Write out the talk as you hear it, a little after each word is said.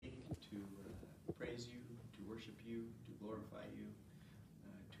glorify you,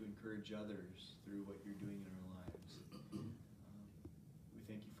 to encourage others through what you're doing in our lives. We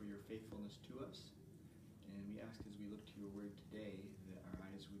thank you for your faithfulness to us, and we ask as we look to your word today that our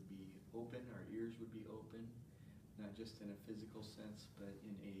eyes would be open, our ears would be open, not just in a physical sense, but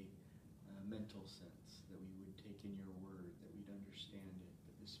in a mental sense, that we would take in your word, that we'd understand it,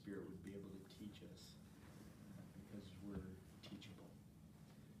 that the Spirit would be able to teach us because we're teachable.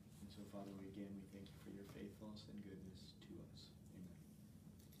 And so, Father, we thank you for your faithfulness and goodness to us. Amen.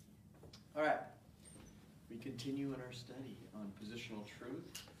 All right. We continue in our study on positional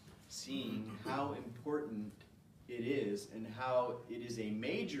truth, seeing how important it is and how it is a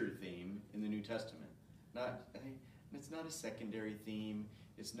major theme in the New Testament. It's not a secondary theme.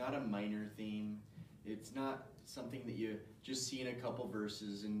 It's not a minor theme. It's not something that you just see in a couple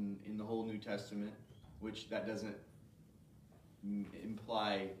verses in the whole New Testament, which that doesn't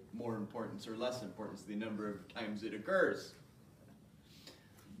imply more importance or less importance, the number of times it occurs.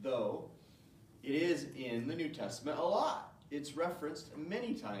 Though it is in the New Testament a lot. It's referenced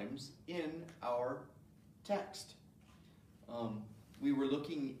many times in our text. We were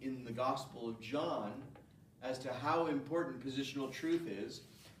looking in the Gospel of John as to how important positional truth is.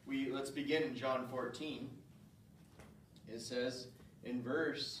 Let's begin in John 14. It says in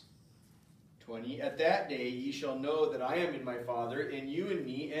verse 20, "At that day ye shall know that I am in my Father, and you in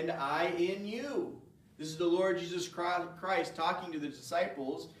me, and I in you." This is the Lord Jesus Christ talking to the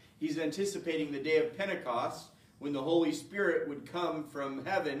disciples. He's anticipating the day of Pentecost, when the Holy Spirit would come from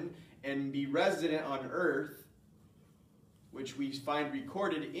heaven and be resident on earth, which we find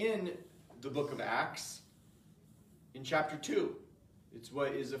recorded in the book of Acts in chapter 2. It's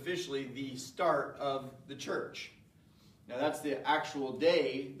what is officially the start of the church. Now that's the actual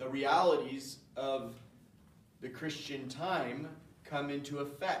day. The realities of the Christian time come into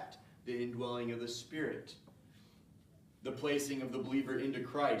effect. The indwelling of the Spirit, the placing of the believer into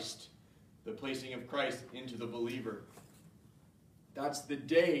Christ, the placing of Christ into the believer. That's the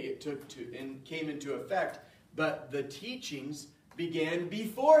day it took to and came into effect. But the teachings began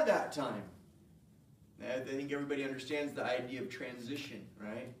before that time. I think everybody understands the idea of transition,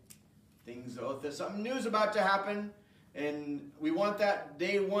 right? Something new's about to happen, and we want that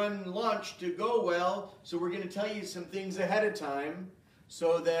day one launch to go well, so we're going to tell you some things ahead of time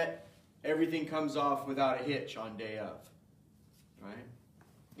so that everything comes off without a hitch on day of, right?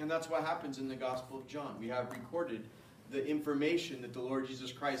 And that's what happens in the Gospel of John. We have recorded the information that the Lord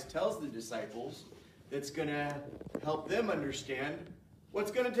Jesus Christ tells the disciples that's going to help them understand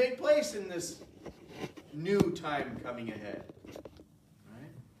what's going to take place in this new time coming ahead.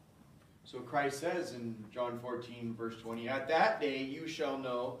 Right? So Christ says in John 14, verse 20, "At that day you shall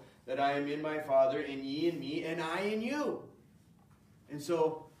know that I am in my Father, and ye in me, and I in you." And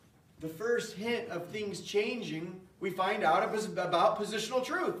so the first hint of things changing, we find out about positional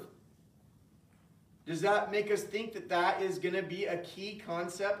truth. Does that make us think that that is going to be a key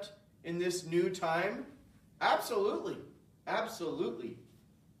concept in this new time? Absolutely. Absolutely.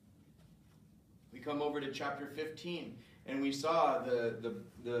 We come over to chapter 15, and we saw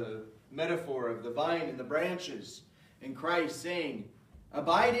the metaphor of the vine and the branches, and Christ saying,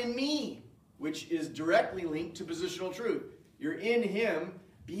 "Abide in me," which is directly linked to positional truth. You're in Him,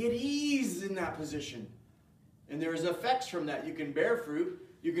 be at ease in that position. And there's effects from that. You can bear fruit,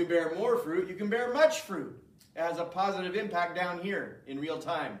 you can bear more fruit, you can bear much fruit. It has a positive impact down here in real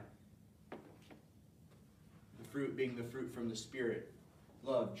time. The fruit being the fruit from the Spirit.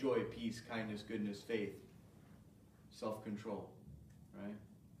 Love, joy, peace, kindness, goodness, faith, self-control, right?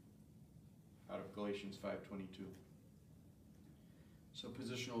 Out of Galatians 5:22. So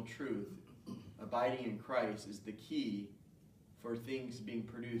positional truth, abiding in Christ, is the key for things being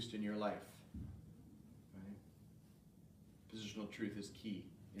produced in your life. Right? Positional truth is key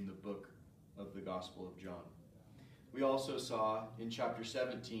in the book of the Gospel of John. We also saw in chapter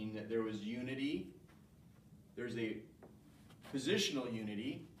 17 that there was unity. There's a positional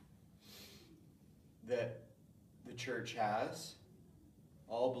unity that the church has,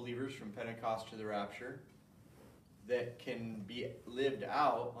 all believers from Pentecost to the rapture, that can be lived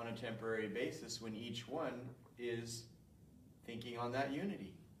out on a temporary basis when each one is thinking on that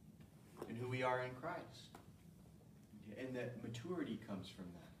unity and who we are in Christ. And that maturity comes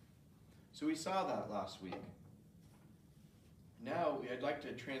from that. So we saw that last week. Now I'd like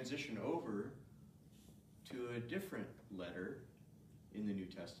to transition over to a different letter in the New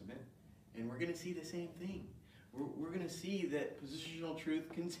Testament, and we're going to see the same thing. We're going to see that positional truth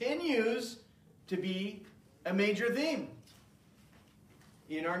continues to be a major theme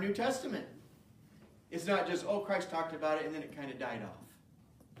in our New Testament. It's not just, oh, Christ talked about it and then it kind of died off.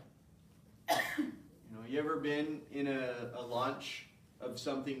 You ever been in a launch of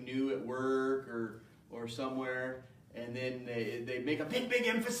something new at work or somewhere, and then they make a big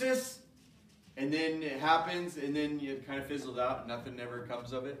emphasis, and then it happens, and then it kind of fizzles out, and nothing ever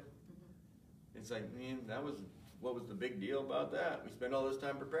comes of it? It's like, man, what was the big deal about that? We spent all this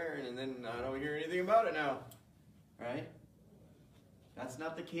time preparing, and then I don't hear anything about it now. Right? That's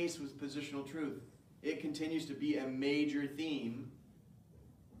not the case with positional truth. It continues to be a major theme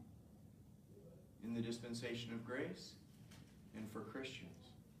in the dispensation of grace and for Christians.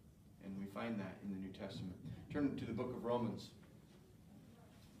 And we find that in the New Testament. Turn to the book of Romans.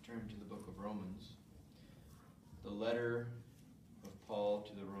 Turn to the book of Romans. The letter of Paul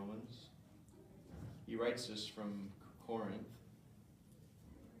to the Romans. He writes this from Corinth.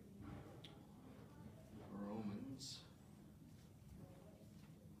 Romans.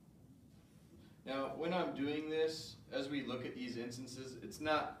 Now, when I'm doing this, as we look at these instances,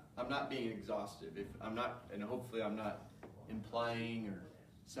 I'm not being exhaustive. And hopefully I'm not implying or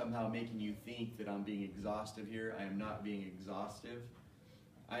somehow making you think that I'm being exhaustive here. I am not being exhaustive.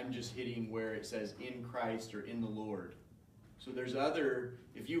 I'm just hitting where it says in Christ or in the Lord. So there's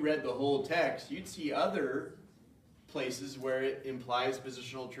if you read the whole text, you'd see other places where it implies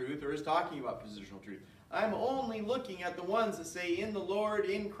positional truth or is talking about positional truth. I'm only looking at the ones that say in the Lord,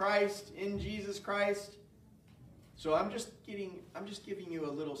 in Christ, in Jesus Christ. So I'm just giving you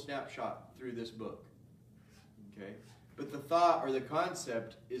a little snapshot through this book. Okay? But the thought or the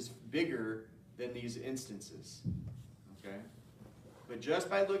concept is bigger than these instances. Okay? But just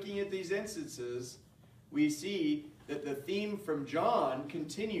by looking at these instances, we see that the theme from John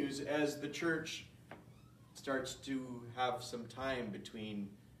continues as the church starts to have some time between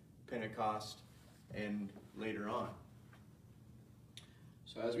Pentecost and later on.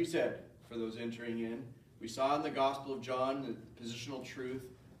 So as we said, for those entering in, we saw in the Gospel of John that positional truth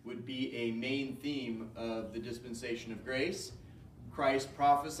would be a main theme of the dispensation of grace. Christ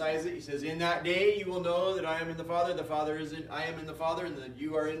prophesies it. He says, in that day you will know that I am in the Father, I am in the Father, and that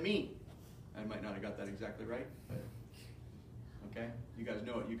you are in me. I might not have got that exactly right, but okay? You guys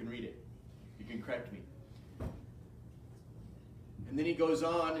know it. You can read it. You can correct me. And then he goes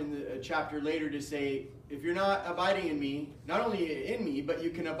on in a chapter later to say, if you're not abiding in me, not only in me, but you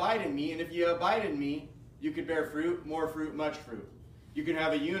can abide in me, and if you abide in me, you can bear fruit, more fruit, much fruit. You can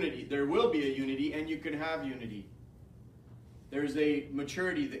have a unity. There will be a unity, and you can have unity. There's a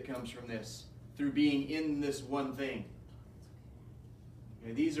maturity that comes from this, through being in this one thing.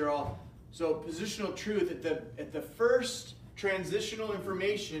 Okay, these are all... So positional truth, at the first transitional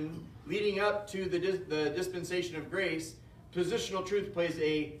information leading up to the dispensation of grace, positional truth plays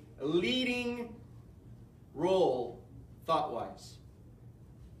a leading role thought-wise.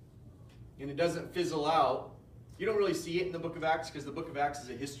 And it doesn't fizzle out. You don't really see it in the book of Acts because the book of Acts is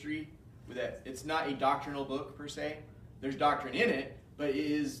a history. It's not a doctrinal book per se. There's doctrine in it, but it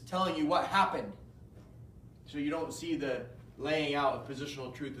is telling you what happened. So you don't see the laying out of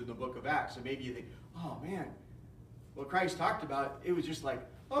positional truth in the book of Acts. So maybe you think, oh man, what Christ talked about, it was just like,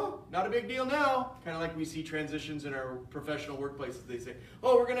 oh, not a big deal now. Kind of like we see transitions in our professional workplaces. They say,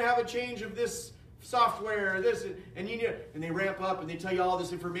 oh, we're going to have a change of this software, this, and you need, and they ramp up and they tell you all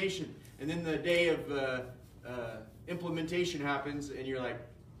this information. And then the day of implementation happens, and you're like,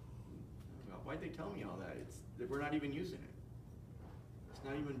 well, why'd they tell me all that? We're not even using it. It's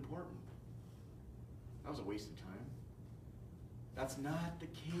not even important. That was a waste of time. That's not the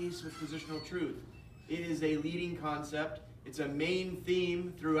case with positional truth. It is a leading concept. It's a main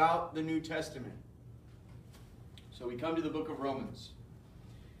theme throughout the New Testament. So we come to the book of Romans.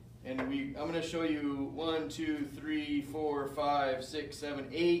 And I'm going to show you 1, 2, 3, 4, 5, 6, 7,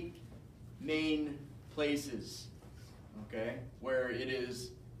 8 main places, okay, where it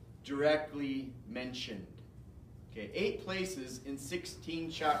is directly mentioned. Okay, 8 places in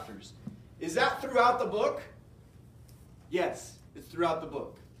 16 chapters. Is that throughout the book? Yes, it's throughout the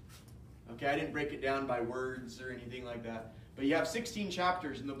book. Okay, I didn't break it down by words or anything like that. But you have 16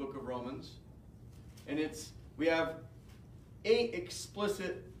 chapters in the book of Romans. And we have 8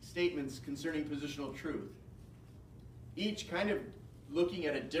 explicit statements concerning positional truth. Each kind of looking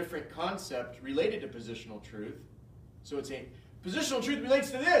at a different concept related to positional truth. So it's saying, positional truth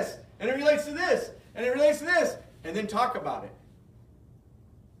relates to this, and it relates to this, and it relates to this, and then talk about it.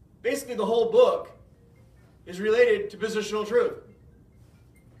 Basically, the whole book is related to positional truth.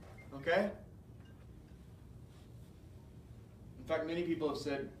 Okay? In fact, many people have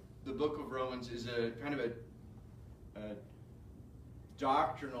said the book of Romans is a kind of a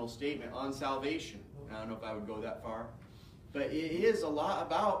doctrinal statement on salvation. I don't know if I would go that far. But it is a lot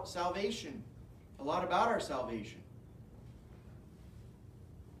about salvation. A lot about our salvation.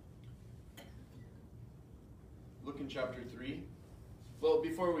 in chapter 3. Well,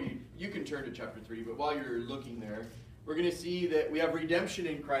 you can turn to chapter 3, but while you're looking there, we're going to see that we have redemption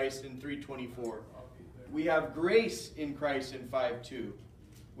in Christ in 3:24. We have grace in Christ in 5:2.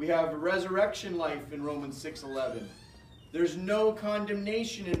 We have resurrection life in Romans 6:11. There's no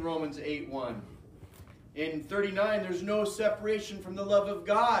condemnation in Romans 8:1. In 39, there's no separation from the love of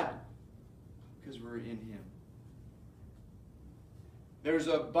God because we're in Him. There's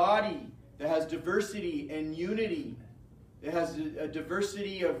a body that has diversity and unity. It has a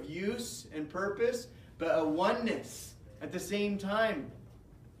diversity of use and purpose, but a oneness at the same time.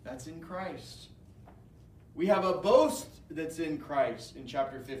 That's in Christ. We have a boast that's in Christ in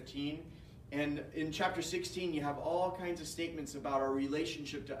chapter 15. And in chapter 16, you have all kinds of statements about our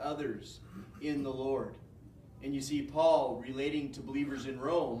relationship to others in the Lord. And you see Paul relating to believers in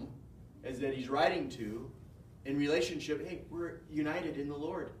Rome, as that he's writing to, in relationship, hey, we're united in the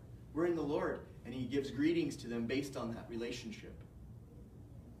Lord. We're in the Lord. And he gives greetings to them based on that relationship.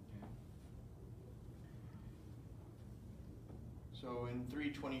 So in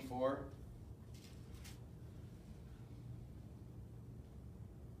 3:24,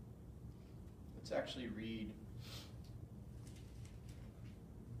 let's actually read.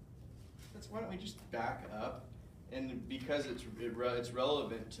 Why don't we just back up? And because it's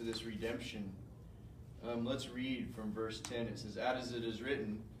relevant to this redemption, let's read from verse 10. It says, "As it is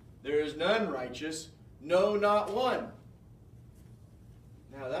written, there is none righteous, no, not one."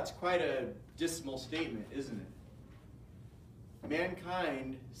 Now that's quite a dismal statement, isn't it?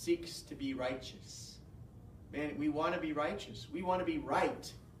 Mankind seeks to be righteous. Man, we want to be righteous. We want to be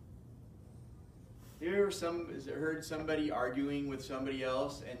right. You ever heard somebody arguing with somebody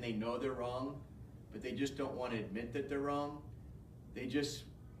else and they know they're wrong, but they just don't want to admit that they're wrong? They just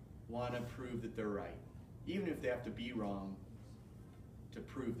want to prove that they're right, even if they have to be wrong to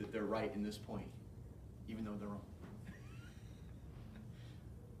prove that they're right in this point, even though they're wrong.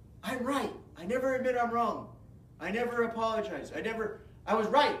 I'm right. I never admit I'm wrong. I never apologize. I was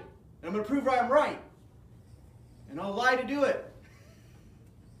right, and I'm going to prove I'm right. And I'll lie to do it.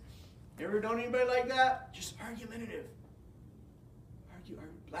 Ever known anybody like that? Just argumentative. Argue.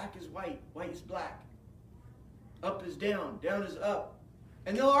 Black is white. White is black. Up is down. Down is up.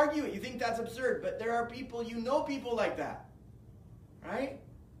 And they'll argue it. You think that's absurd, but there are people, you know people like that. Right?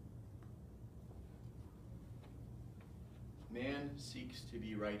 Man seeks to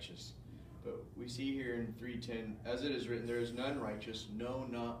be righteous. But we see here in 3:10, as it is written, there is none righteous, no,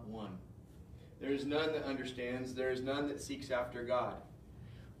 not one. There is none that understands. There is none that seeks after God.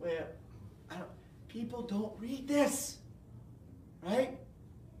 Well, people don't read this. Right?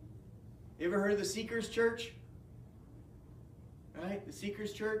 You ever heard of the Seekers Church? Right? The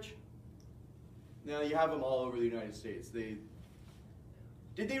Seekers Church? Now, you have them all over the United States. Did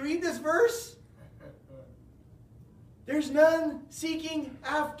they read this verse? There's none seeking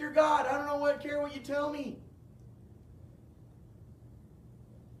after God. I don't know care what you tell me.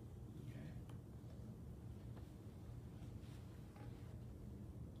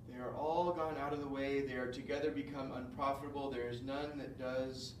 They are all gone out of the way. They are together become unprofitable. There is none that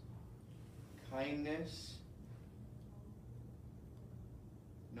does kindness.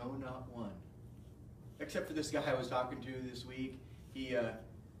 No, not one. Except for this guy I was talking to this week. He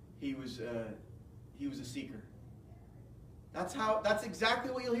was a seeker. That's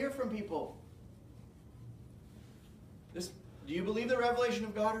exactly what you'll hear from people. Do you believe the revelation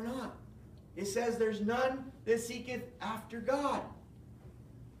of God or not? It says there's none that seeketh after God.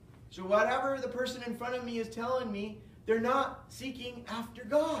 So whatever the person in front of me is telling me, they're not seeking after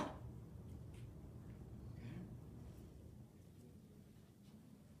God.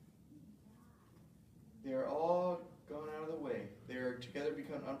 They are all gone out of the way. They are together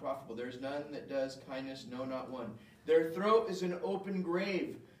become unprofitable. There is none that does kindness, no, not one. Their throat is an open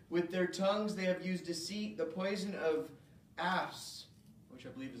grave. With their tongues they have used deceit. The poison of asps, which I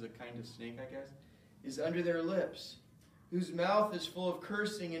believe is a kind of snake, I guess, is under their lips, whose mouth is full of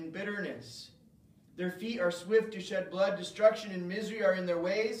cursing and bitterness. Their feet are swift to shed blood. Destruction and misery are in their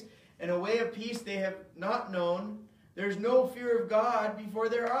ways, and a way of peace they have not known. There is no fear of God before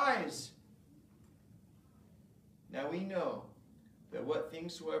their eyes. Now we know that what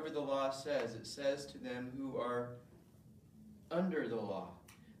things soever the law says, it says to them who are under the law,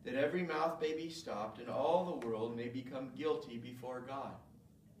 that every mouth may be stopped, and all the world may become guilty before God.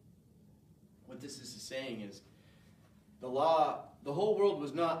 What this is saying is, the whole world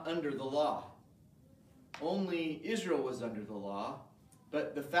was not under the law. Only Israel was under the law,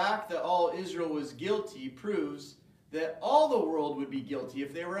 but the fact that all Israel was guilty proves that all the world would be guilty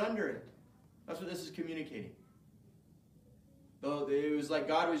if they were under it. That's what this is communicating. Though it was like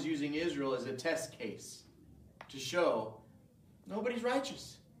God was using Israel as a test case to show nobody's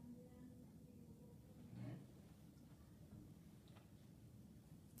righteous.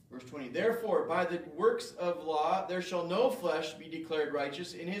 Verse 20, therefore, by the works of law, there shall no flesh be declared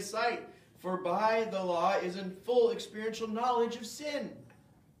righteous in his sight. For by the law is in full experiential knowledge of sin.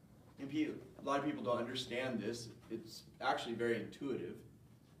 And a lot of people don't understand this. It's actually very intuitive.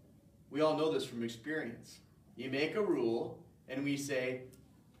 We all know this from experience. You make a rule, and we say,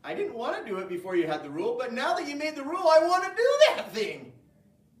 I didn't want to do it before you had the rule, but now that you made the rule, I want to do that thing.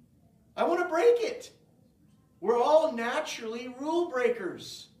 I want to break it. We're all naturally rule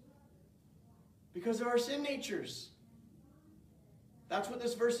breakers because of our sin natures. That's what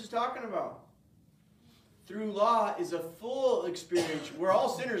this verse is talking about. Through law is a full experience. We're all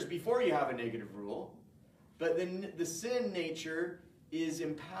sinners before you have a negative rule, but then the sin nature is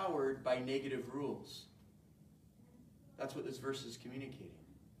empowered by negative rules. That's what this verse is communicating.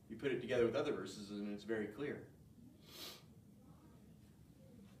 You put it together with other verses and it's very clear.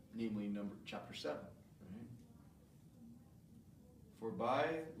 Namely, chapter 7. Right? For by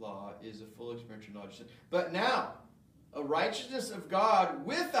law is a full experiential knowledge of sin. But now, a righteousness of God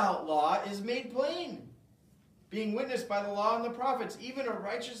without law is made plain, being witnessed by the law and the prophets, even a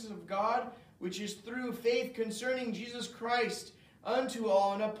righteousness of God which is through faith concerning Jesus Christ, unto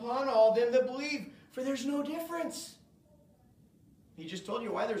all and upon all them that believe. For there's no difference. He just told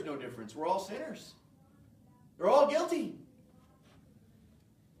you why there's no difference. We're all sinners. We're all guilty.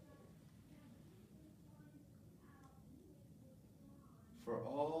 For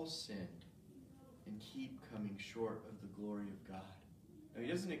all sinned and keep coming short of the glory of God. Now, he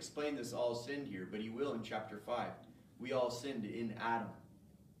doesn't explain this all sinned here, but he will in chapter 5. We all sinned in Adam.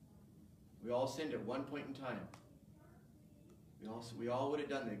 We all sinned at one point in time. We all would have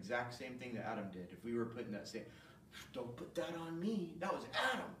done the exact same thing that Adam did if we were put in that same. Don't put that on me. That was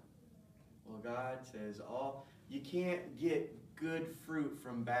Adam. Well, God says, you can't get good fruit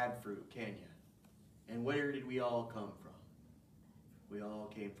from bad fruit, can you? And where did we all come from? We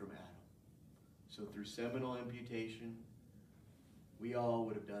all came from Adam. So through seminal imputation, we all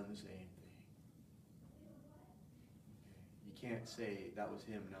would have done the same thing. You can't say that was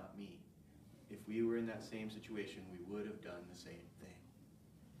him, not me. If we were in that same situation, we would have done the same thing.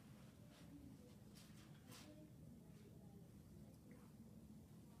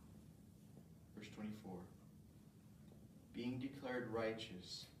 Verse 24. Being declared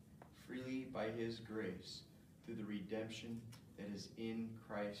righteous freely by his grace through the redemption that is in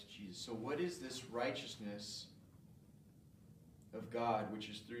Christ Jesus. So what is this righteousness of God, which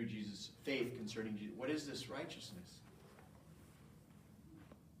is through Jesus, faith concerning Jesus? What is this righteousness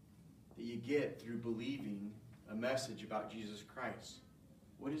that you get through believing a message about Jesus Christ?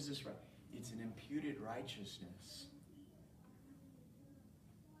 What is this? It's an imputed righteousness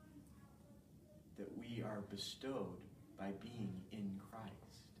that we are bestowed by being in Christ.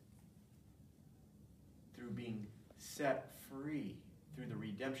 Through being set free through the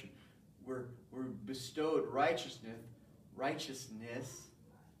redemption. We're bestowed righteousness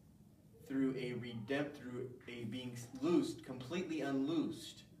through a being loosed, completely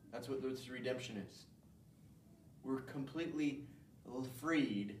unloosed. That's what this redemption is. We're completely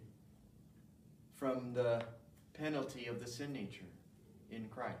freed from the penalty of the sin nature in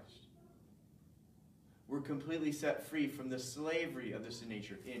Christ. We're completely set free from the slavery of the sin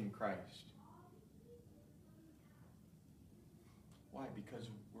nature in Christ. Why? Because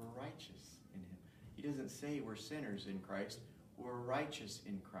we're righteous in him. He doesn't say we're sinners in Christ. We're righteous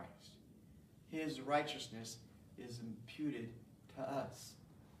in Christ. His righteousness is imputed to us.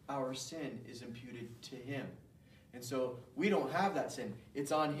 Our sin is imputed to him. And so we don't have that sin.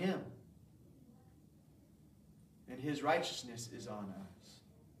 It's on him. And his righteousness is on us.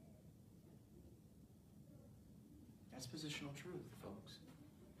 That's positional truth, folks.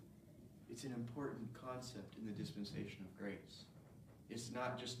 It's an important concept in the dispensation of grace. It's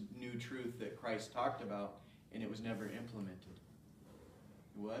not just new truth that Christ talked about and it was never implemented.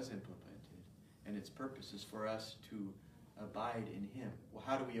 It was implemented. And its purpose is for us to abide in him. Well,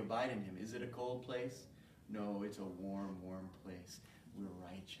 how do we abide in him? Is it a cold place? No, it's a warm, warm place. We're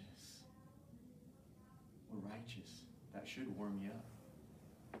righteous. We're righteous. That should warm you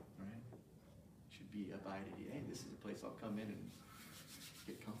up. Right? Should be abided. Hey, this is a place I'll come in and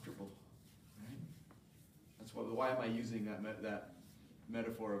get comfortable. Right? That's why am I using that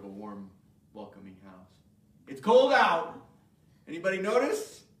metaphor of a warm, welcoming house? It's cold out. Anybody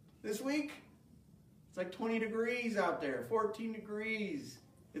notice this week? It's like 20 degrees out there, 14 degrees.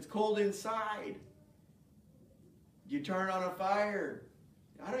 It's cold inside. You turn on a fire.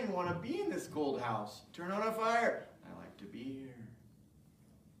 I don't even want to be in this cold house. Turn on a fire. I like to be here.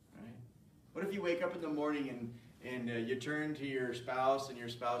 Right? What if you wake up in the morning and you turn to your spouse and your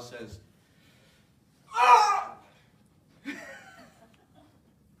spouse says, "Ah!"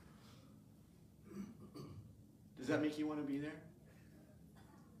 Does that make you want to be there?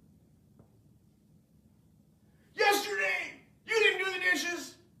 Yesterday, you didn't do the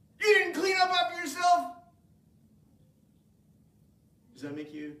dishes. You didn't clean up after yourself. Does that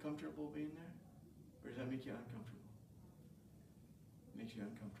make you comfortable being there? Or does that make you uncomfortable? It makes you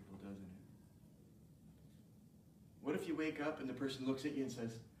uncomfortable, doesn't it? What if you wake up and the person looks at you and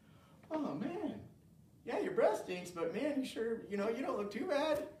says, "Oh man, yeah, your breath stinks, but man, you sure, you don't look too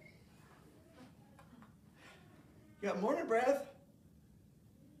bad. You got morning breath.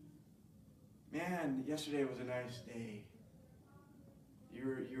 Man, yesterday was a nice day.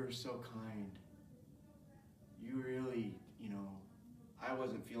 You were so kind. You really, I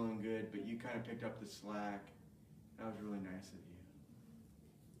wasn't feeling good, but you kind of picked up the slack. That was really nice of you."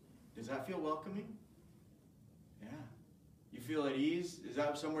 Does that feel welcoming? Yeah. You feel at ease? Is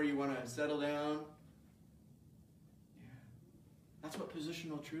that somewhere you want to settle down? Yeah. That's what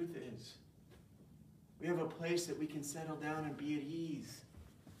positional truth is. We have a place that we can settle down and be at ease.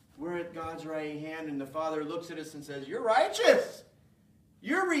 We're at God's right hand, and the Father looks at us and says, "You're righteous.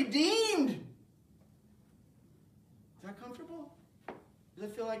 You're redeemed." Is that comfortable? Does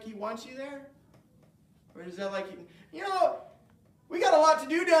it feel like He wants you there? Or is that like, we got a lot to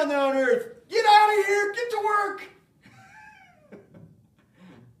do down there on earth. Get out of here. Get to work.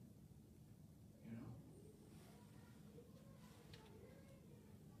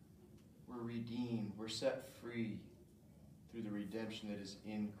 We're redeemed. We're set free through the redemption that is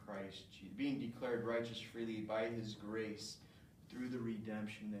in Christ Jesus. Being declared righteous freely by His grace through the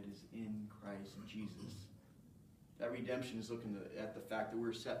redemption that is in Christ Jesus. That redemption is looking at the fact that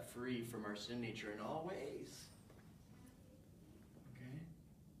we're set free from our sin nature in all ways. Okay?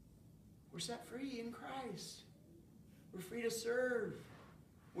 We're set free in Christ. We're free to serve.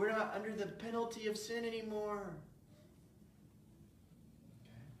 We're not under the penalty of sin anymore.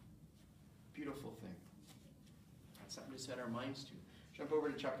 Okay? Beautiful thing. That's something to set our minds to. Jump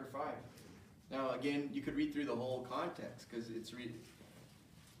over to chapter 5. Now, again, you could read through the whole context because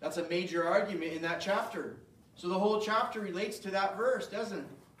that's a major argument in that chapter. So the whole chapter relates to that verse, doesn't it?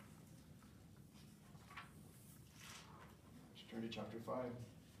 Let's turn to chapter 5.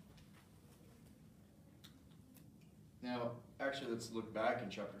 Now, actually, let's look back in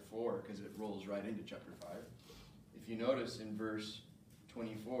chapter 4 because it rolls right into chapter 5. If you notice in verse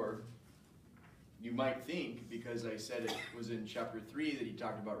 24, you might think, because I said it was in chapter 3 that he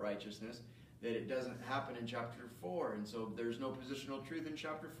talked about righteousness, that it doesn't happen in chapter 4, and so there's no positional truth in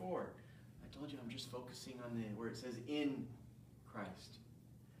chapter 4. I told you I'm just focusing on where it says in Christ.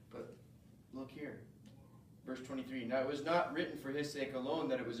 But look here, verse 23. Now it was not written for his sake alone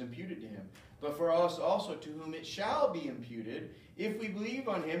that it was imputed to him, but for us also to whom it shall be imputed, if we believe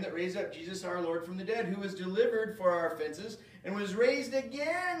on him that raised up Jesus our Lord from the dead, who was delivered for our offenses and was raised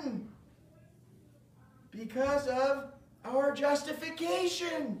again because of our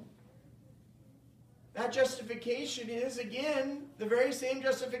justification. That justification is, again, the very same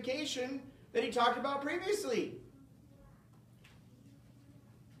justification that he talked about previously.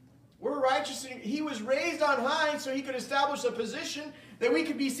 We're righteous. He was raised on high so he could establish a position that we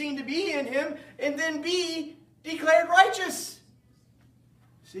could be seen to be in him and then be declared righteous.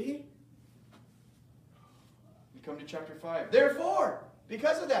 See? We come to chapter 5. Therefore,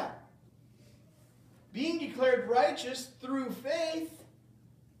 because of that, being declared righteous through faith,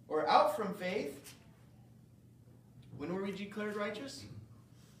 or out from faith, when were we declared righteous?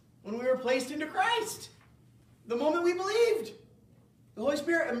 When we were placed into Christ. The moment we believed. The Holy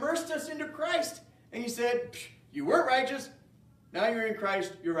Spirit immersed us into Christ. And he said, you weren't righteous. Now you're in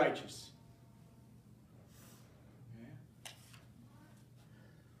Christ. You're righteous. Okay.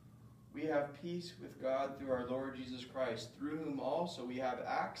 We have peace with God through our Lord Jesus Christ, through whom also we have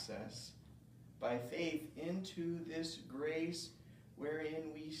access by faith into this grace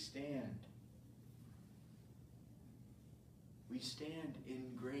wherein we stand. We stand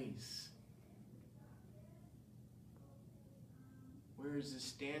in grace. Where is this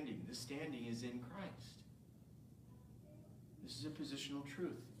standing? The standing is in Christ. This is a positional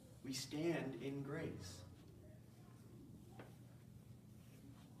truth. We stand in grace.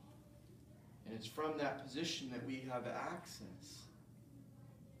 And it's from that position that we have access.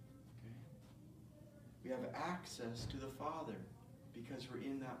 Okay? We have access to the Father because we're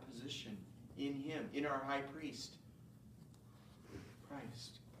in that position, in him, in our high priest,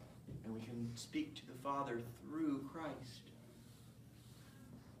 Christ. And we can speak to the Father through Christ.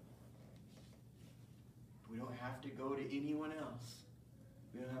 We don't have to go to anyone else.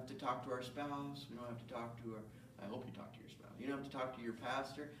 We don't have to talk to our spouse. We don't have to talk to our, I hope you talk to your spouse. You don't have to talk to your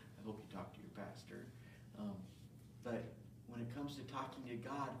pastor. I hope you talk to your pastor. But when it comes to talking to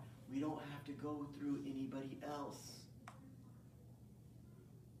God, we don't have to go through anybody else.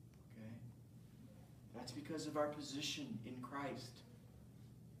 Okay? That's because of our position in Christ.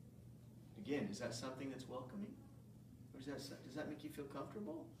 Again, is that something that's welcoming? Or does that make you feel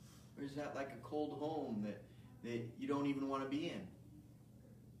comfortable? Or is that like a cold home that you don't even want to be in?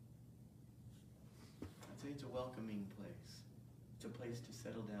 I'd say it's a welcoming place. It's a place to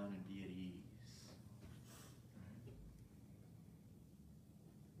settle down and be at ease.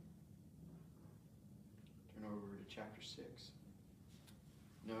 Turn over to chapter 6.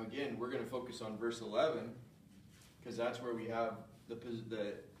 Now again, we're going to focus on verse 11 because that's where we have the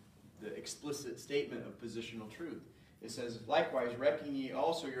explicit statement of positional truth. It says, likewise, reckon ye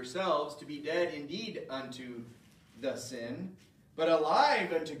also yourselves to be dead indeed unto the sin, but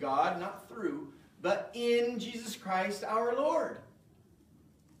alive unto God, not through, but in Jesus Christ our Lord.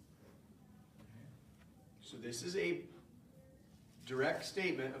 So this is a direct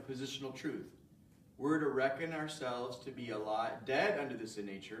statement of positional truth. We're to reckon ourselves to be alive, dead unto the sin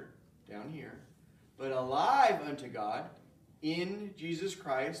nature, down here, but alive unto God in Jesus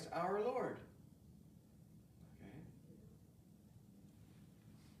Christ our Lord. Okay?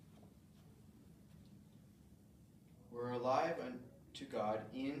 We're alive unto God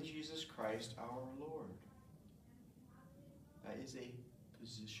in Jesus Christ our Lord. That is a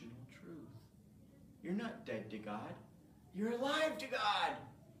positional truth. You're not dead to God. You're alive to God.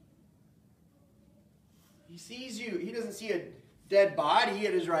 He sees you. He doesn't see a dead body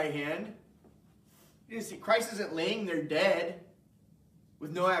at his right hand. He doesn't see, Christ isn't laying there dead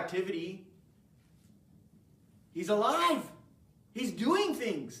with no activity. He's alive. He's doing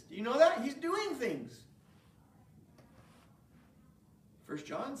things. Do you know that? He's doing things. 1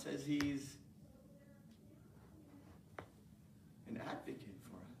 John says he's an advocate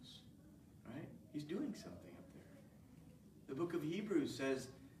for us. Right? He's doing something up there. The book of Hebrews says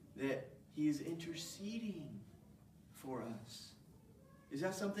that he is interceding for us. Is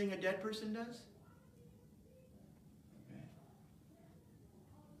that something a dead person does? Okay.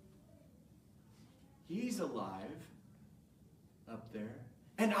 He's alive up there,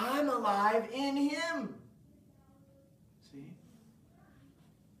 and I'm alive in him. See?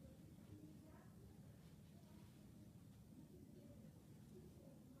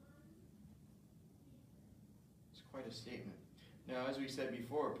 It's quite a statement. Now, as we said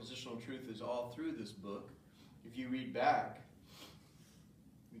before, positional truth is all through this book. If you read back,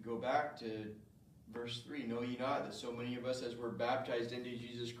 we go back to verse 3. Know ye not that so many of us as were baptized into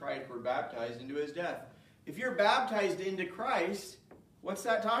Jesus Christ were baptized into his death? If you're baptized into Christ, what's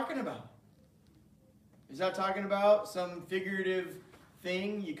that talking about? Is that talking about some figurative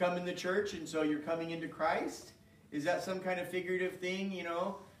thing? You come in the church and so you're coming into Christ? Is that some kind of figurative thing, you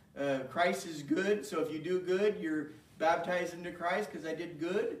know? Christ is good, so if you do good, you're baptized into Christ because I did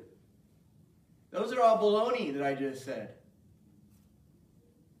good? Those are all baloney that I just said.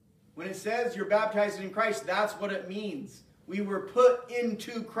 When it says you're baptized in Christ, that's what it means. We were put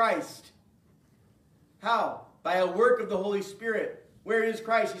into Christ. How? By a work of the Holy Spirit. Where is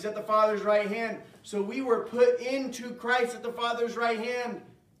Christ? He's at the Father's right hand. So we were put into Christ at the Father's right hand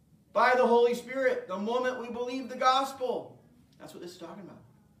by the Holy Spirit the moment we believe the gospel. That's what this is talking about.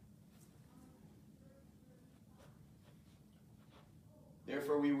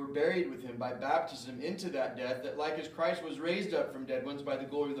 Therefore we were buried with him by baptism into that death, that like as Christ was raised up from dead ones by the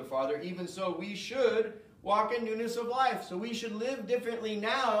glory of the Father, even so we should walk in newness of life. So we should live differently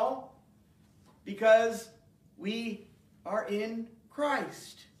now because we are in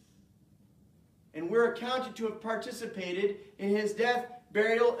Christ. And we're accounted to have participated in his death,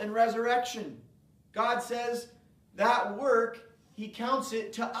 burial, and resurrection. God says that work, he counts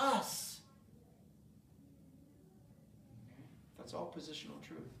it to us. That's all positional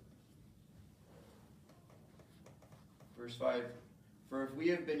truth. Verse 5, for if we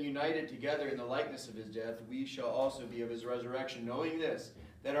have been united together in the likeness of his death, we shall also be of his resurrection, knowing this,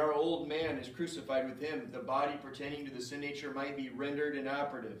 that our old man is crucified with him, the body pertaining to the sin nature might be rendered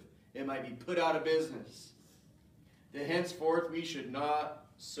inoperative. It might be put out of business. That henceforth we should not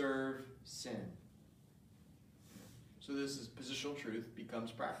serve sin. So this is positional truth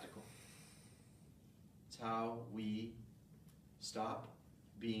becomes practical. It's how we stop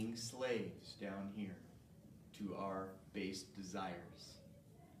being slaves down here to our base desires.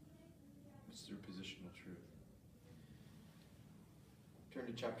 It's through positional truth. Turn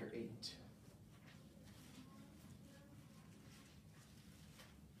to chapter 8.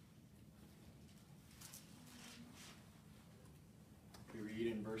 We read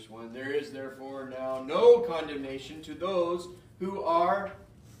in verse verse 1. There is therefore now no condemnation to those who are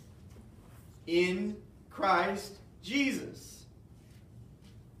in Christ Jesus.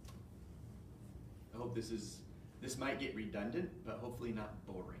 I hope this might get redundant, but hopefully not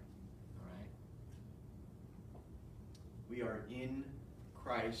boring. All right? We are in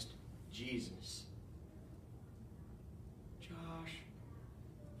Christ Jesus. Josh,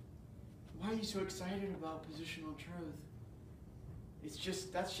 why are you so excited about positional truth?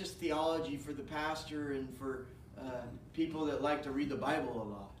 That's just theology for the pastor and for people that like to read the Bible a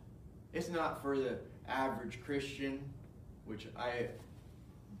lot. It's not for the average Christian, which I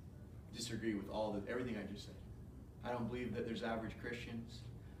disagree with everything I just said. I don't believe that there's average Christians.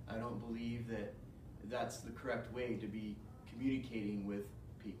 I don't believe that that's the correct way to be communicating with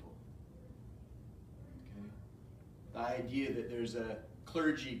people. Okay? The idea that there's a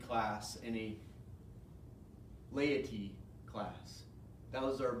clergy class and a laity class.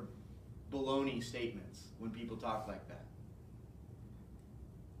 Those are baloney statements when people talk like that.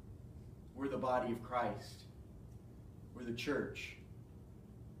 We're the body of Christ. We're the church.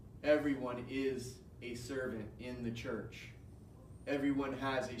 Everyone is a servant in the church. Everyone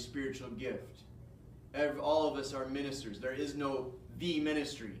has a spiritual gift. All of us are ministers. There is no the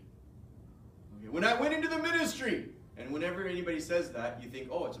ministry. Okay. When I went into the ministry, and whenever anybody says that, you think,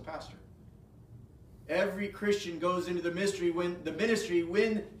 oh, it's a pastor. Every Christian goes into the ministry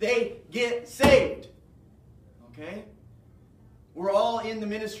when they get saved. Okay? We're all in the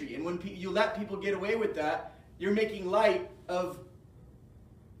ministry. And when you let people get away with that, you're making light of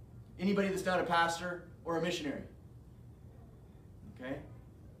anybody that's not a pastor or a missionary. Okay?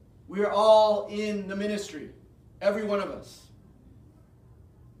 We are all in the ministry. Every one of us.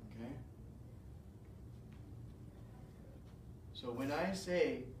 Okay? So when I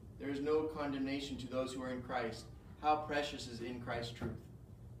say there is no condemnation to those who are in Christ, how precious is in Christ truth?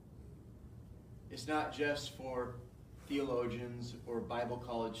 It's not just for theologians or Bible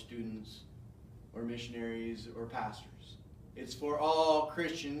college students or missionaries or pastors. It's for all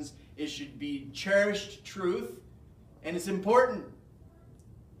Christians. It should be cherished truth, and it's important.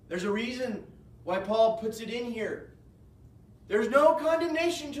 There's a reason why Paul puts it in here. There's no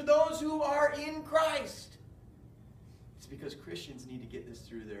condemnation to those who are in Christ. It's because Christians need to get this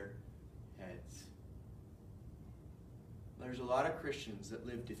through their heads. There's a lot of Christians that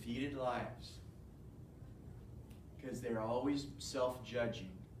live defeated lives because they're always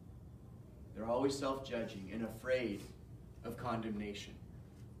self-judging. They're always self-judging and afraid of condemnation.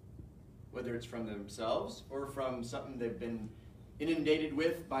 Whether it's from themselves or from something they've been inundated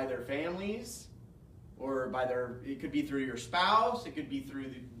with by their families, or it could be through your spouse, it could be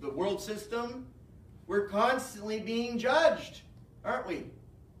through the world system. We're constantly being judged, aren't we?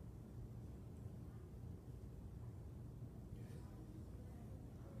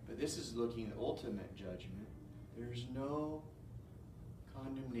 But this is looking at ultimate judgment. There's no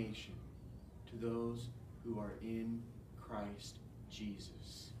condemnation to those who are in Christ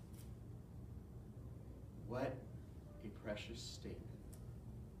Jesus. What a precious statement,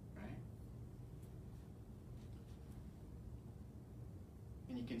 right?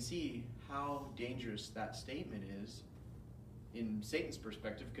 And you can see how dangerous that statement is in Satan's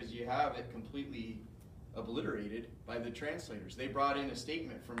perspective, because you have it completely obliterated by the translators. They brought in a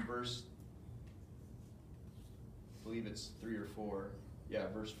statement from verse, I believe it's 3 or 4. Yeah,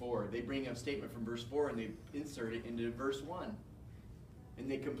 verse 4. They bring a statement from verse 4 and they insert it into verse 1.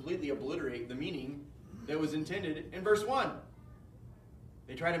 And they completely obliterate the meaning that was intended in verse 1.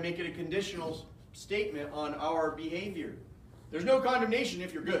 They try to make it a conditional statement on our behavior. There's no condemnation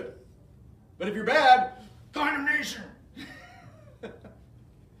if you're good. But if you're bad, condemnation.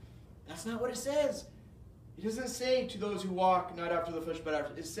 That's not what it says. It doesn't say to those who walk not after the flesh but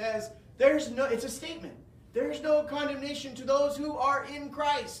after. It says it's a statement. There's no condemnation to those who are in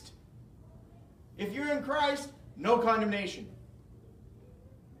Christ. If you're in Christ, no condemnation.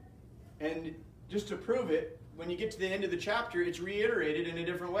 And just to prove it, when you get to the end of the chapter, it's reiterated in a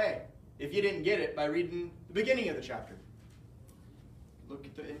different way. If you didn't get it by reading the beginning of the chapter. Look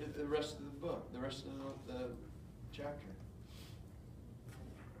at the end of the rest of the book, the rest of the chapter.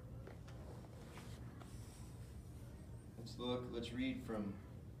 Let's read from,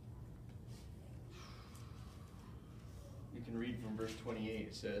 you can read from verse 28.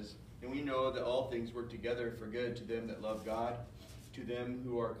 It says, "And we know that all things work together for good to them that love God, to them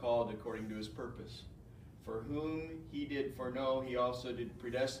who are called according to his purpose. For whom he did foreknow, he also did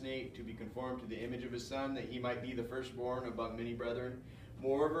predestinate to be conformed to the image of his Son, that he might be the firstborn among many brethren.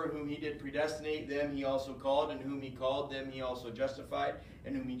 Moreover, whom he did predestinate, them he also called, and whom he called, them he also justified,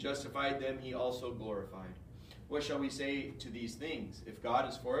 and whom he justified, them he also glorified. What shall we say to these things? If God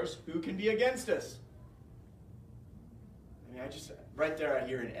is for us, who can be against us? I mean, right there I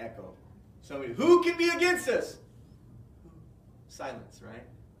hear an echo. Somebody, who can be against us? Who? Silence, right?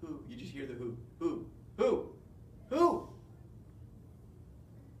 Who? You just hear the who. Who? Who? Who?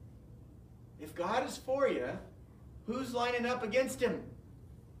 If God is for you, who's lining up against him?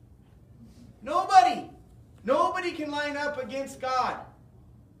 Nobody. Nobody can line up against God.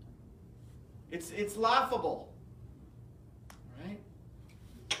 It's laughable. Right?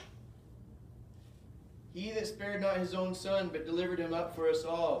 He that spared not his own son, but delivered him up for us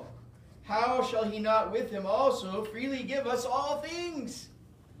all, how shall he not with him also freely give us all things?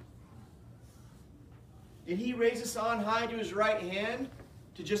 Did he raise us on high to his right hand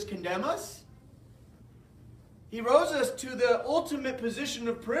to just condemn us? He rose us to the ultimate position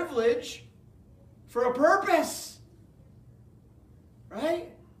of privilege for a purpose.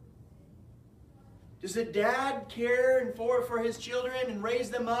 Right? Does a dad care for his children and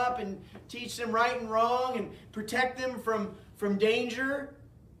raise them up and teach them right and wrong and protect them from danger?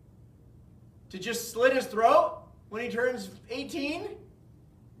 To just slit his throat when he turns 18?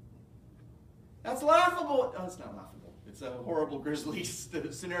 That's laughable. No, it's not laughable. It's a horrible, grisly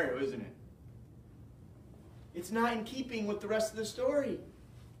scenario, isn't it? It's not in keeping with the rest of the story.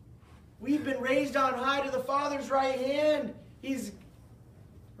 We've been raised on high to the Father's right hand. He's,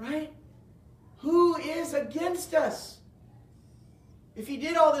 right? Who is against us? If he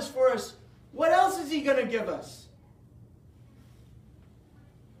did all this for us, what else is he going to give us?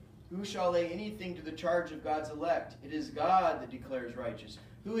 Who shall lay anything to the charge of God's elect? It is God that declares righteous.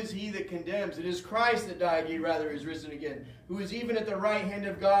 Who is he that condemns? It is Christ that died, yea, rather is risen again, who is even at the right hand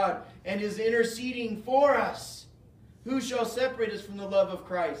of God and is interceding for us. Who shall separate us from the love of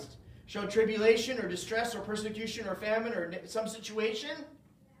Christ? Shall tribulation or distress or persecution or famine or some situation?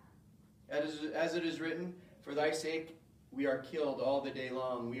 As it is written, for thy sake we are killed all the day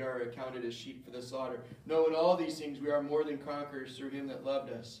long. We are accounted as sheep for the slaughter. No, in all these things we are more than conquerors through him that loved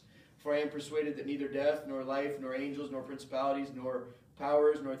us. For I am persuaded that neither death, nor life, nor angels, nor principalities, nor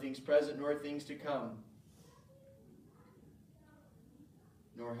powers, nor things present, nor things to come,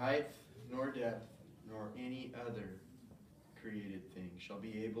 nor height, nor depth, nor any other created thing shall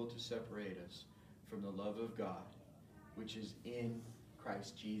be able to separate us from the love of God, which is in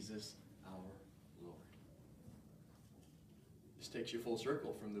Christ Jesus our Lord. This takes you full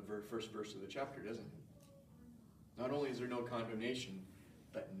circle from the first verse of the chapter, doesn't it? Not only is there no condemnation,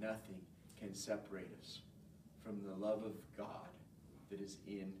 but nothing can separate us from the love of God that is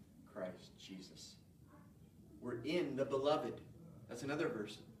in Christ Jesus. We're in the beloved. That's another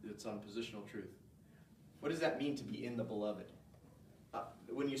verse that's on positional truth. What does that mean to be in the beloved?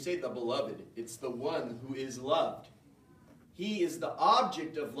 When you say the beloved, it's the one who is loved. He is the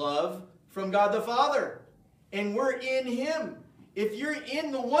object of love from God the Father. And we're in him. If you're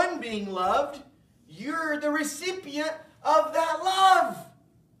in the one being loved, you're the recipient of that love.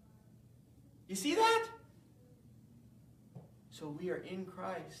 You see that? So we are in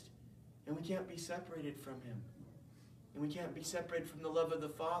Christ, and we can't be separated from him. And we can't be separated from the love of the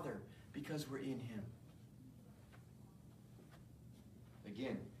Father because we're in him.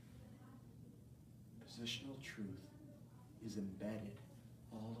 Again, positional truth is embedded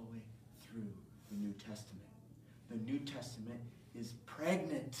all the way through the New Testament. The New Testament is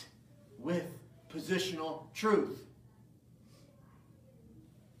pregnant with positional truth.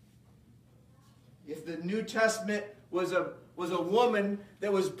 If the New Testament was a woman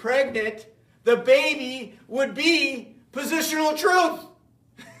that was pregnant, the baby would be positional truth.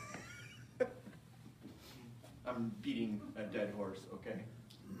 I'm beating a dead horse, okay?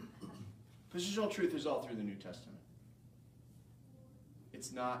 Positional truth is all through the New Testament.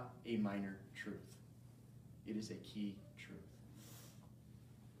 It's not a minor truth. It is a key truth.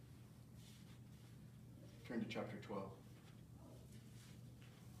 Turn to chapter 12.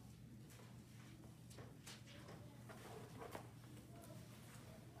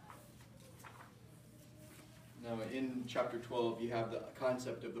 Now, in chapter 12, you have the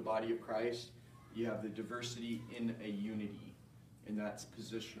concept of the body of Christ. You have the diversity in a unity. And that's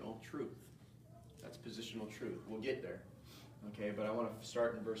positional truth. That's positional truth. We'll get there. Okay, but I want to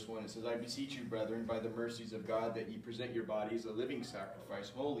start in verse 1. It says, I beseech you, brethren, by the mercies of God, that ye present your bodies a living sacrifice,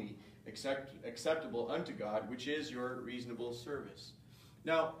 holy, acceptable unto God, which is your reasonable service.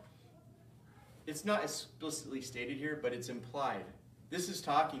 Now, it's not explicitly stated here, but it's implied. This is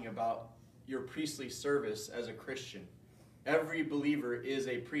talking about your priestly service as a Christian. Every believer is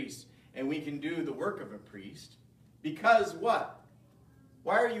a priest, and we can do the work of a priest because what?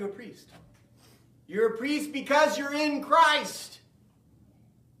 Why are you a priest? You're a priest because you're in Christ.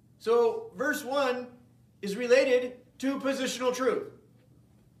 So, verse 1 is related to positional truth.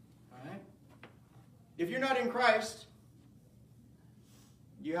 All right? If you're not in Christ,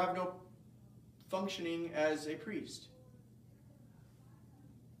 you have no functioning as a priest.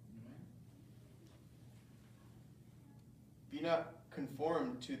 Be not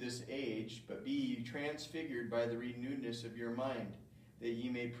conformed to this age, but be ye transfigured by the renewedness of your mind, that ye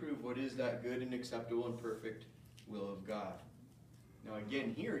may prove what is that good and acceptable and perfect will of God. Now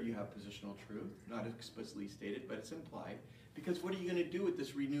again, here you have positional truth, not explicitly stated, but it's implied. Because what are you going to do with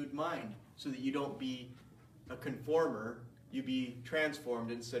this renewed mind so that you don't be a conformer, you be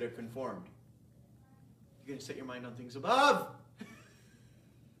transformed instead of conformed? You're going to set your mind on things above.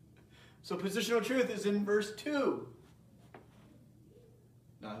 So positional truth is in verse 2.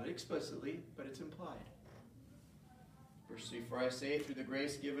 Not explicitly, but it's implied. Verse 3, for I say, through the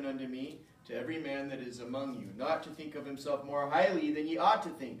grace given unto me, to every man that is among you, not to think of himself more highly than ye ought to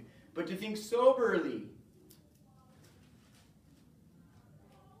think, but to think soberly.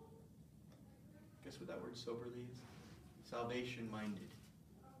 Guess what that word soberly is? Salvation-minded.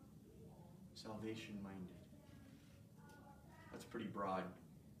 Salvation-minded. That's a pretty broad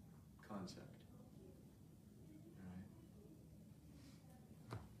concept.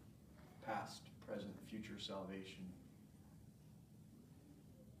 Past, present, future salvation.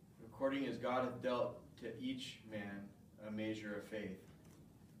 According as God hath dealt to each man a measure of faith.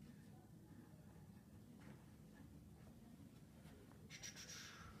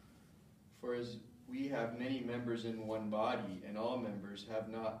 For as we have many members in one body, and all members have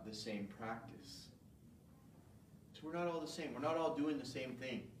not the same practice. So we're not all the same. We're not all doing the same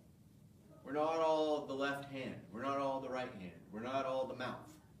thing. We're not all the left hand. We're not all the right hand. We're not all the mouth.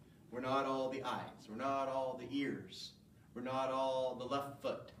 We're not all the eyes. We're not all the ears. We're not all the left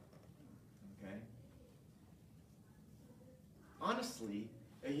foot. Okay? Honestly,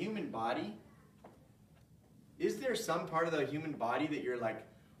 a human body, is there some part of the human body that you're like,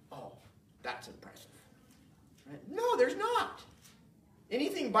 oh, that's impressive? Right? No, there's not.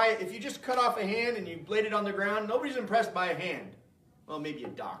 Anything if you just cut off a hand and you laid it on the ground, nobody's impressed by a hand. Well, maybe a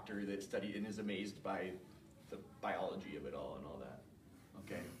doctor that studied and is amazed by the biology of it all and all that.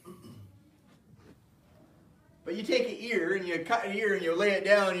 Okay. But you take an ear and you cut an ear and you lay it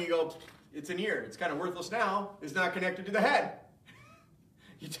down and you go, it's an ear. It's kind of worthless now. It's not connected to the head.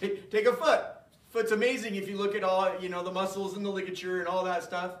 You take a foot. Foot's amazing if you look at all, the muscles and the ligature and all that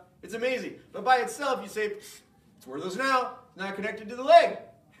stuff. It's amazing. But by itself, you say, it's worthless now. It's not connected to the leg.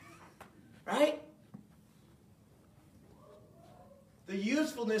 Right? The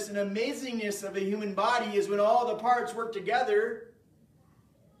usefulness and amazingness of a human body is when all the parts work together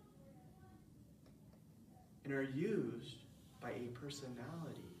and are used by a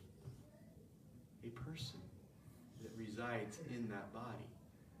personality, a person that resides in that body.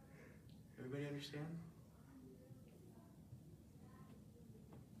 Everybody understand?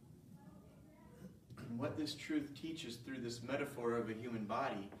 And what this truth teaches through this metaphor of a human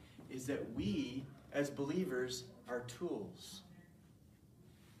body is that we, as believers, are tools.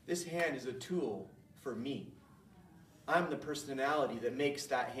 This hand is a tool for me. I'm the personality that makes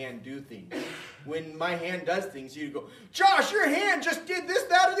that hand do things. When my hand does things, you go, Josh, your hand just did this,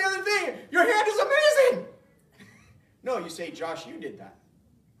 that, or the other thing. Your hand is amazing. No, you say, Josh, you did that.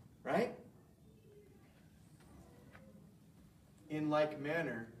 Right? In like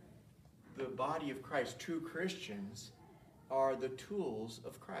manner, the body of Christ, true Christians, are the tools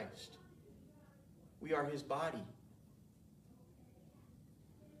of Christ. We are his body.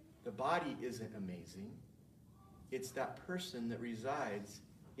 The body isn't amazing. It's that person that resides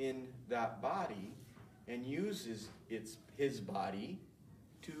in that body and uses his body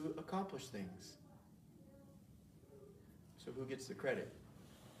to accomplish things. So who gets the credit?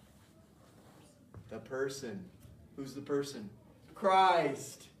 The person. Who's the person?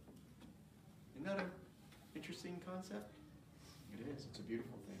 Christ. Isn't that an interesting concept? It is. It's a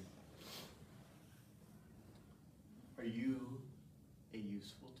beautiful thing. Are you a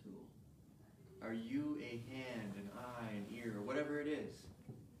useful tool? Are you a hand, an eye, an ear, or whatever it is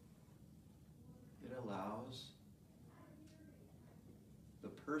that allows the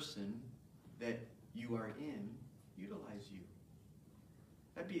person that you are in utilize you?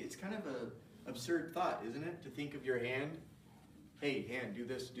 It's kind of an absurd thought, isn't it? To think of your hand, hey, hand, do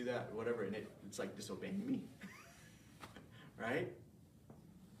this, do that, whatever, and it's like disobeying me. Right?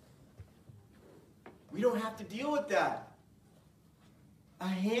 We don't have to deal with that. A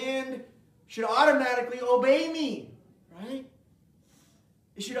hand should automatically obey me, right?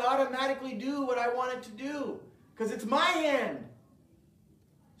 It should automatically do what I want it to do, because it's my hand.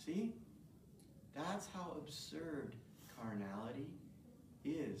 See? That's how absurd carnality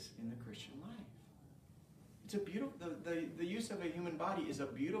is in the Christian life. It's a beautiful, the use of a human body is a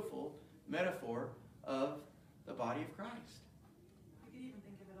beautiful metaphor of the body of Christ. You could even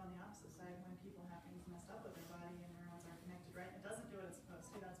think of it on the opposite side when people have things messed up with their body and neurons aren't connected right. It doesn't do what it's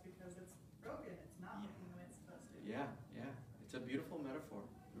supposed to. That's because it's broken. It's not working the way it's supposed to. Yeah. It's a beautiful metaphor.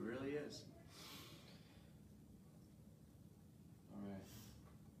 It really is. All right.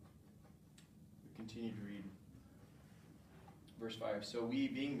 We continue to read. Verse 5, so we,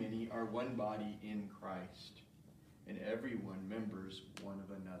 being many, are one body in Christ, and everyone members one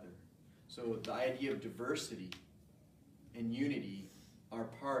of another. So the idea of diversity and unity are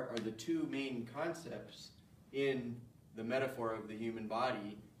the two main concepts in the metaphor of the human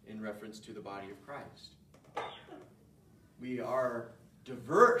body in reference to the body of Christ. We are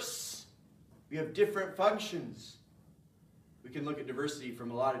diverse. We have different functions. We can look at diversity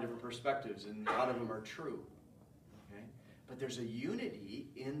from a lot of different perspectives, and a lot of them are true. But there's a unity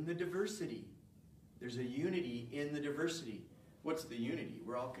in the diversity. There's a unity in the diversity. What's the unity?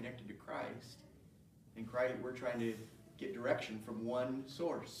 We're all connected to Christ. In Christ, we're trying to get direction from one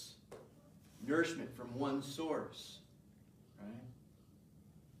source. Nourishment from one source. Right?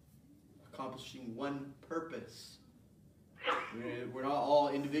 Accomplishing one purpose. We're not all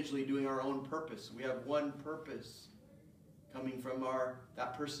individually doing our own purpose. We have one purpose coming from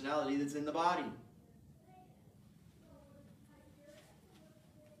that personality that's in the body.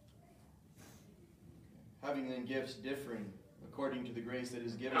 Having then gifts differing according to the grace that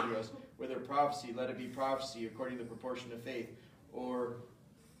is given to us, whether prophecy, let it be prophecy according to the proportion of faith, or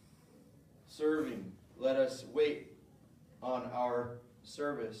serving, let us wait on our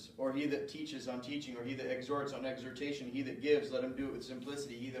service, or he that teaches on teaching, or he that exhorts on exhortation, he that gives, let him do it with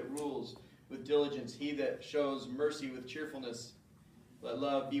simplicity, he that rules with diligence, he that shows mercy with cheerfulness, let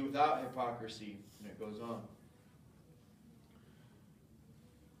love be without hypocrisy. And it goes on.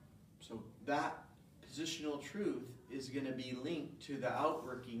 So that positional truth is going to be linked to the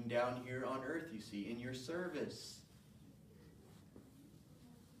outworking down here on earth, you see, in your service.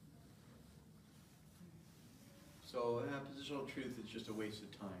 So positional truth is just a waste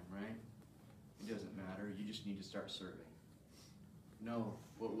of time, right? It doesn't matter. You just need to start serving. No,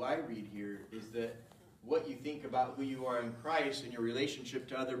 what I read here is that what you think about who you are in Christ and your relationship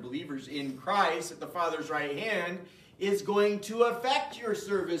to other believers in Christ at the Father's right hand is going to affect your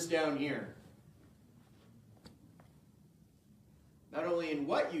service down here. Not only in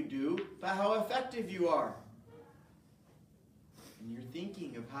what you do, but how effective you are. And you're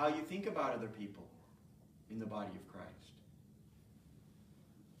thinking of how you think about other people in the body of Christ.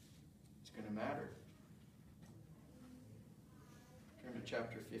 It's going to matter. Turn to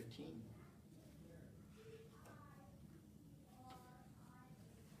chapter 15.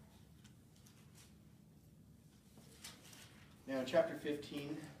 Now, chapter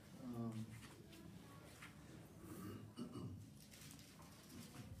 15...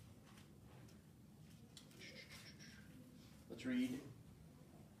 let's read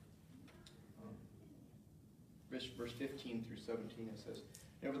verse 15 through 17. It says,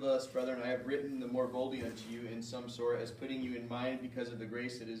 nevertheless, brethren, I have written the more boldly unto you in some sort, as putting you in mind because of the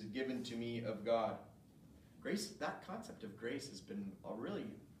grace that is given to me of God. Grace, that concept of grace has been really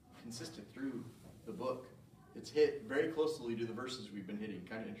consistent through the book. It's hit very closely to the verses we've been hitting.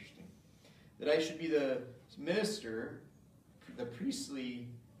 Kind of interesting. That I should be the minister, the priestly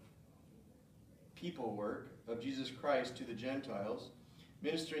people work of Jesus Christ to the Gentiles,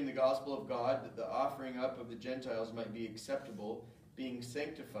 ministering the gospel of God, that the offering up of the Gentiles might be acceptable, being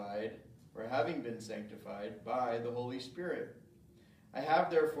sanctified, or having been sanctified by the Holy Spirit. I have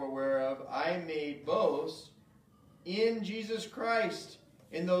therefore whereof I may boast in Jesus Christ,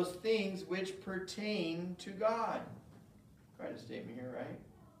 in those things which pertain to God. Quite a statement here, right?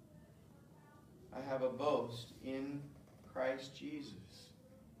 I have a boast in Christ Jesus.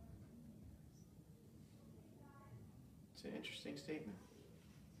 It's an interesting statement.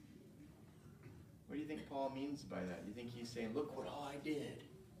 What do you think Paul means by that? Do you think he's saying, look what all I did?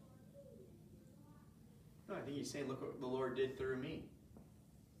 No, I think he's saying, look what the Lord did through me.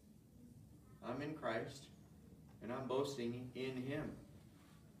 I'm in Christ, and I'm boasting in Him.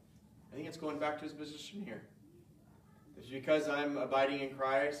 I think it's going back to his position here. It's because I'm abiding in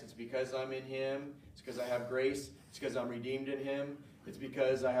Christ. It's because I'm in Him. It's because I have grace. It's because I'm redeemed in Him. It's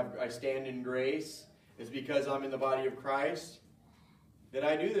because I stand in grace. It's because I'm in the body of Christ that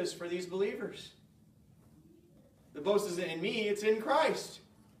I do this for these believers. The boast isn't in me, it's in Christ.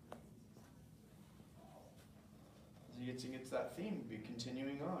 He gets against that theme, be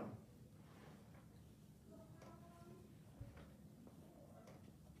continuing on.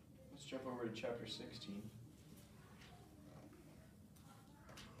 Let's jump over to chapter 16.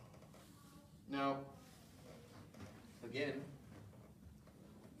 Now, again.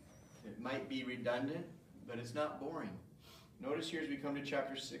 It might be redundant, but it's not boring. Notice here as we come to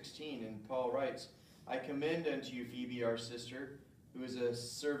chapter 16, and Paul writes, I commend unto you Phoebe, our sister, who is a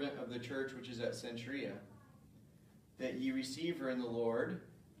servant of the church which is at Cenchrea, that ye receive her in the Lord,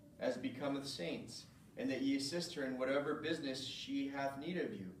 as becometh saints, and that ye assist her in whatever business she hath need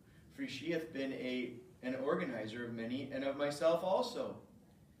of you. For she hath been an organizer of many, and of myself also.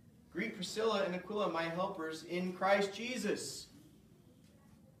 Greet Priscilla and Aquila, my helpers in Christ Jesus.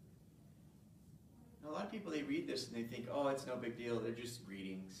 Now, a lot of people, they read this and they think, oh, it's no big deal. They're just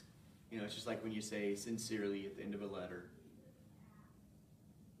greetings. You know, it's just like when you say sincerely at the end of a letter.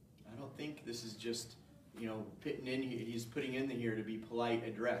 I don't think this is just, you know, he's putting in here to be polite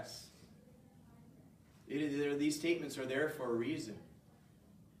address. These statements are there for a reason.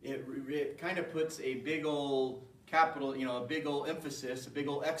 It kind of puts a big old capital, you know, a big old emphasis, a big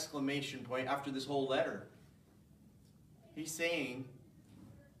old exclamation point after this whole letter. He's saying,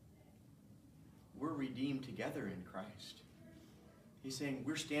 we're redeemed together in Christ. He's saying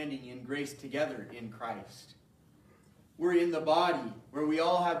we're standing in grace together in Christ. We're in the body where we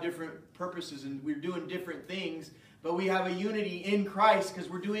all have different purposes and we're doing different things, but we have a unity in Christ because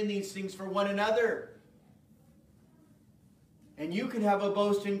we're doing these things for one another. And you can have a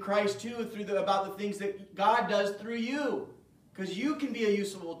boast in Christ too about the things that God does through you, because you can be a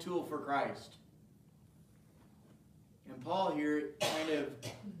useful tool for Christ. And Paul here kind of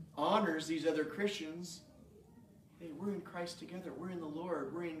honors these other Christians. Hey, we're in Christ together. We're in the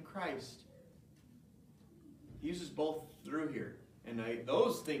Lord. We're in Christ. He uses both through here. And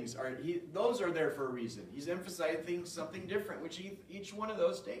those things are there for a reason. He's emphasizing something different, which each one of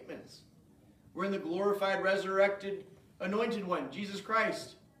those statements. We're in the glorified, resurrected, anointed one, Jesus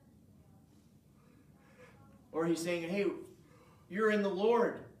Christ. Or he's saying, hey, you're in the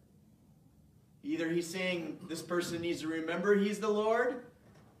Lord. Either he's saying this person needs to remember he's the Lord,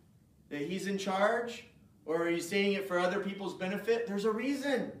 that he's in charge, or he's saying it for other people's benefit. There's a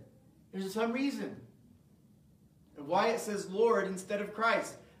reason. There's some reason of why it says Lord instead of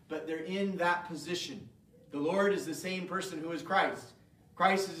Christ. But they're in that position. The Lord is the same person who is Christ.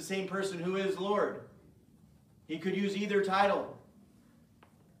 Christ is the same person who is Lord. He could use either title.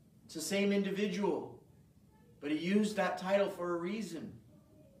 It's the same individual. But he used that title for a reason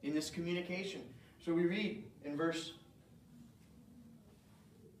in this communication. So we read in verse...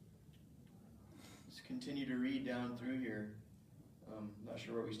 Let's continue to read down through here. Not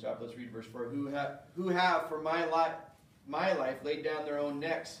sure where we stopped. Let's read verse 4. Who have for my life laid down their own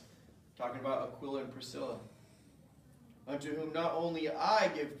necks. Talking about Aquila and Priscilla. Unto whom not only I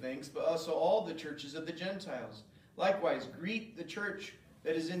give thanks, but also all the churches of the Gentiles. Likewise, greet the church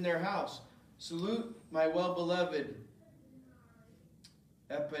that is in their house. Salute my well-beloved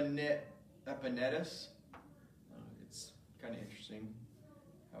Epanetus. It's kind of interesting.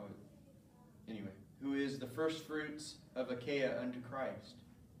 Anyway, who is the first fruits of Achaia unto Christ.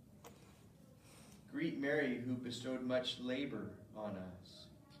 Greet Mary, who bestowed much labor on us.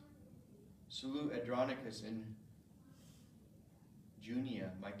 Salute Andronicus and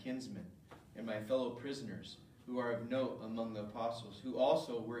Junia, my kinsmen, and my fellow prisoners, who are of note among the apostles, who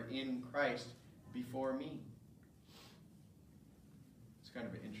also were in Christ before me. It's kind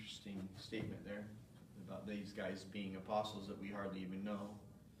of an interesting statement there about these guys being apostles that we hardly even know.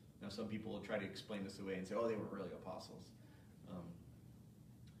 Now, some people will try to explain this away and say, oh, they weren't really apostles.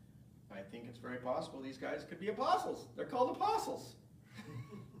 I think it's very possible these guys could be apostles. They're called apostles.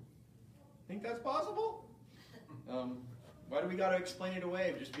 Think that's possible? Why do we got to explain it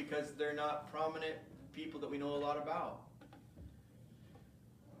away just because they're not prominent people that we know a lot about?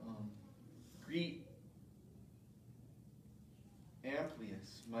 Greet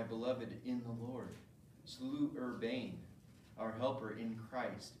Amplius, my beloved in the Lord. Salute Urbane, our helper in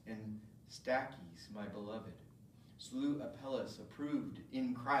Christ, and Stachys, my beloved. Salute Apelles, approved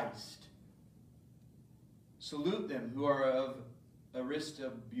in Christ. Salute them who are of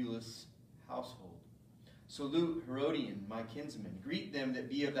Aristobulus' household. Salute Herodian, my kinsman. Greet them that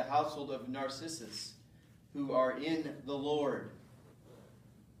be of the household of Narcissus, who are in the Lord.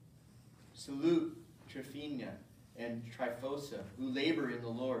 Salute Tryphena and Tryphosa, who labor in the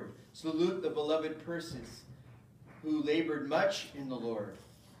Lord. Salute the beloved Persis, who labored much in the Lord.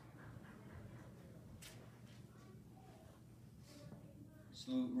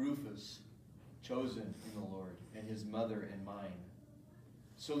 Salute Rufus, chosen in the Lord, and his mother and mine.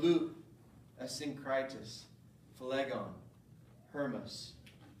 Salute Asyncritus, Phlegon, Hermas,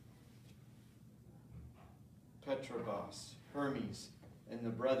 Petrobas, Hermes, and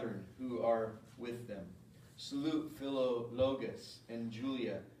the brethren who are with them. Salute Philologus and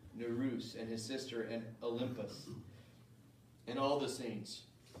Julia, Nerus, and his sister, and Olympus, and all the saints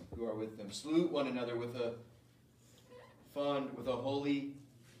who are with them. Salute one another with a holy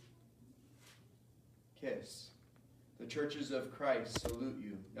kiss. The churches of Christ salute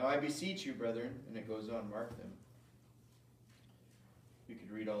you. Now I beseech you, brethren, and it goes on, mark them. You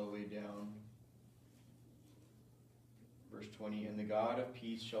could read all the way down. Verse 20, and the God of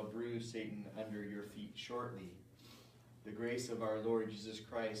peace shall bruise Satan under your feet shortly. The grace of our Lord Jesus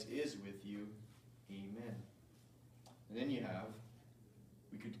Christ is with you. Amen. And then you have,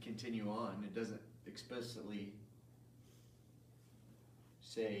 we could continue on. It doesn't explicitly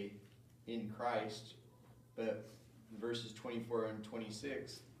say in Christ, but verses 24 and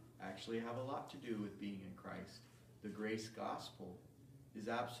 26 actually have a lot to do with being in Christ. The grace gospel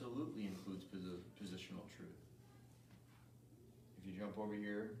absolutely includes positional truth. If you jump over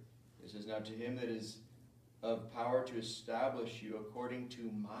here, it says, now to him that is of power to establish you according to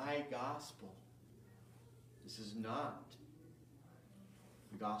my gospel. This is not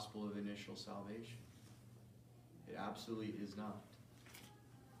the gospel of initial salvation. It absolutely is not.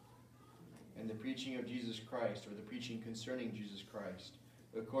 And the preaching of Jesus Christ, or the preaching concerning Jesus Christ,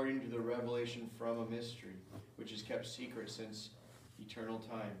 according to the revelation from a mystery, which is kept secret since eternal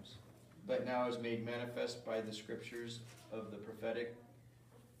times, but now is made manifest by the scriptures of the prophetic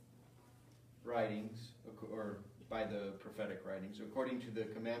writings, or by the prophetic writings, according to the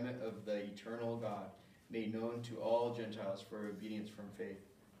commandment of the eternal God, made known to all Gentiles for obedience from faith.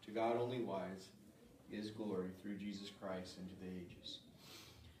 To God only wise is glory through Jesus Christ into the ages.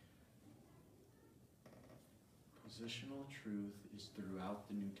 Positional truth is throughout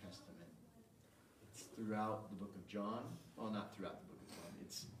the New Testament. It's throughout the book of John. Well, not throughout the book of John.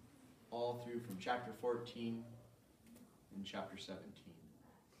 It's all through from chapter 14 and chapter 17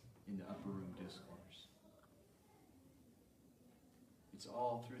 in the upper room discourse. It's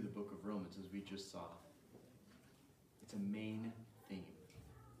all through the book of Romans, as we just saw. It's a main theme,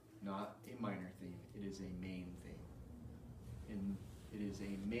 not a minor theme. It is a main theme. And it is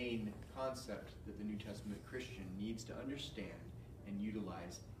a main concept that the New Testament Christian needs to understand and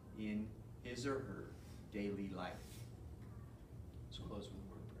utilize in his or her daily life. Let's close with a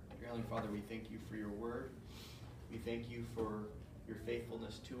word of prayer. Dear Heavenly Father, we thank you for your word. We thank you for your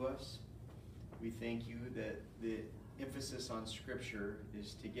faithfulness to us. We thank you that the emphasis on Scripture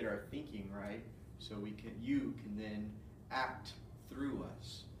is to get our thinking right, so you can then act through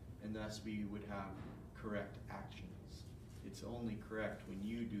us, and thus we would have correct actions. It's only correct when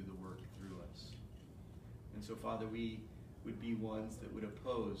you do the work through us. And so, Father, we would be ones that would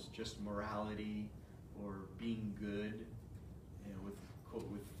oppose just morality or being good,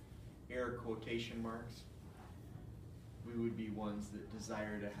 with air quotation marks. We would be ones that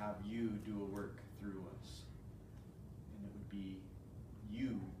desire to have you do a work through us. And it would be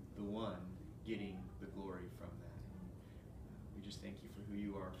you, the one, getting the glory from that. And we just thank you for who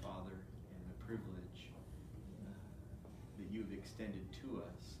you are, Father, and the privilege that you have extended to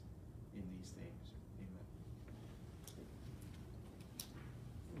us in these things. Amen.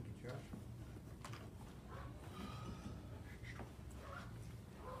 Thank you, Josh.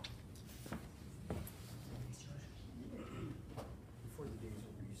 Before the day's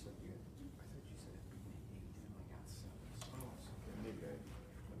over, you said I thought you said it'd be 8, and I got 7. Oh, okay. Maybe I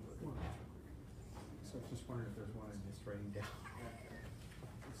So I was just wondering if there's one I missed writing down.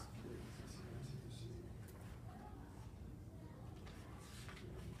 Just curious.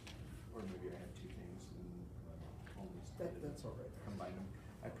 Or maybe I had two things and only That's all right. combined them.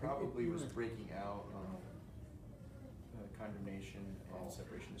 I probably was breaking out condemnation and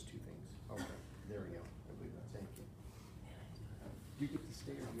separation as two things. Okay, there we go. I believe that's. Thank you. Do you get to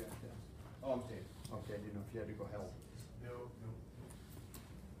stay or do you have to? Oh, I'm staying. Okay, I didn't know if you had to go help. No.